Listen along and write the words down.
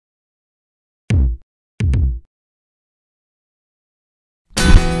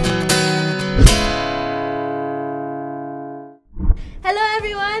Hello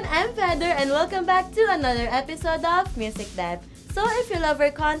everyone, I'm Feather and welcome back to another episode of Music Dive. So if you love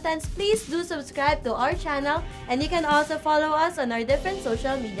our contents, please do subscribe to our channel and you can also follow us on our different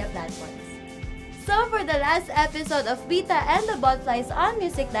social media platforms. So for the last episode of Bita and The Botflies on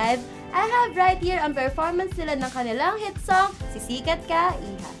Music Dive, I have right here ang performance nila ng kanilang hit song, Sisikat Ka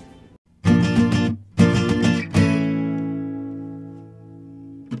Iha.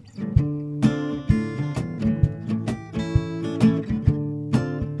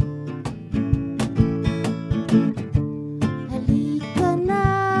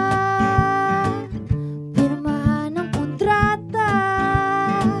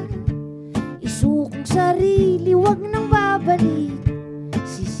 Sarili, wag nang babalik.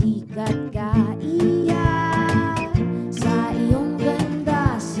 Sisikat ka, iya. Sa iyong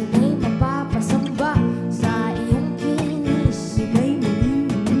ganda, sila'y mapapasamba. Sa iyong kinis, sila'y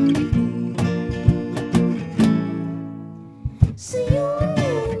malililig. Sa iyong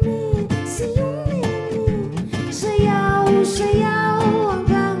nene, sa iyong nene, sayaw, sayaw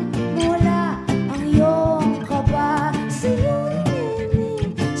hanggang mawala ang iyong kaba. Sa iyong nene,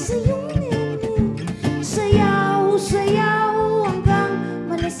 sa iyong sayaw, sayaw hanggang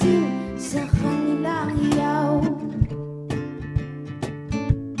malasin sa kanilang hiyaw.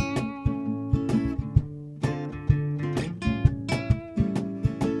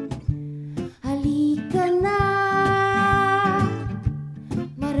 Halika na,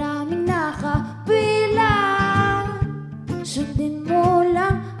 maraming nakabilang. Sundin mo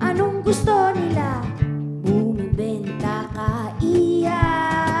lang anong gusto nila. Bumibenta ka, iya.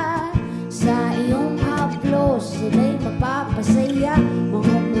 Sa iyong haplos, sila'y mapapasaya.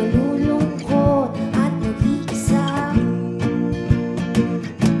 Mga malulungkot at nag-iisa.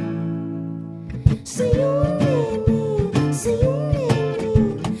 Sa iyong nene, sa iyong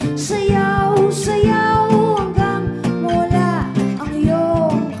nene, sayaw, sayaw hanggang mawala ang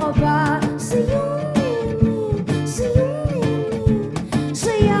iyong kaba. Sa iyong nene, sa iyong nene,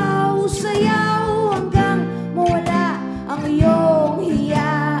 sayaw, sayaw hanggang mawala ang iyong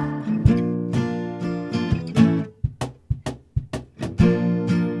hiya.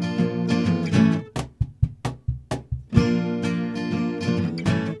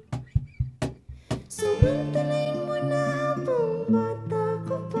 Samantalain mo na habang bata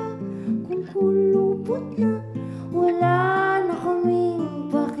ka pa. Kung kulubot na, wala na kaming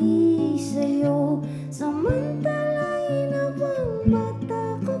paki sa'yo. Samantalain habang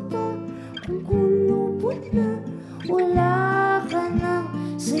bata ka pa. Kung kulubot na, wala ka nang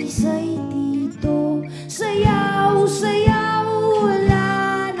saysay dito. Sayaw, sayaw, wala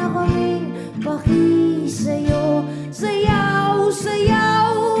na kaming paki sa'yo. Sayaw,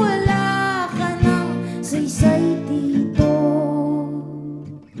 sayaw, wala ka nang saysay dito.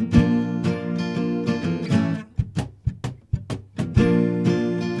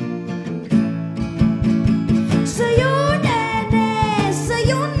 Sa'yo nene,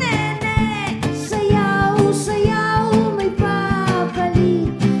 sa'yo nene, sayaw, sayaw, may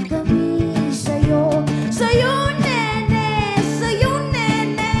babalik kami sa'yo. Sa'yo nene, sa'yo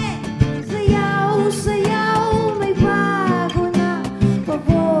nene, sayaw, sayaw, may bago na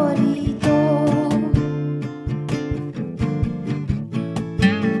paborito.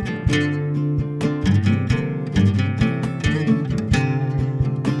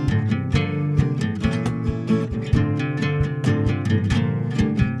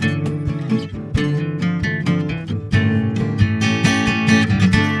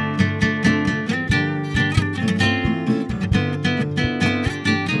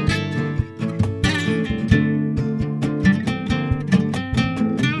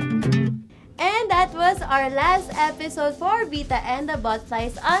 Our last episode for Bita and The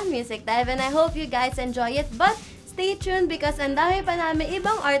Botflies on Music Dive, and I hope you guys enjoy it, but stay tuned because ang dami pa namin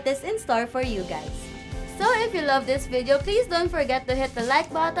ibang artists in store for you guys. So if you love this video, please don't forget to hit the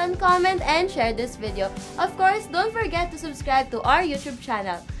like button, comment, and share this video. Of course, don't forget to subscribe to our YouTube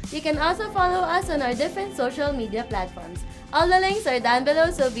channel. You can also follow us on our different social media platforms. All the links are down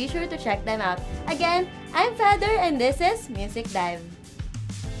below, so be sure to check them out. Again, I'm Feather and this is Music Dive.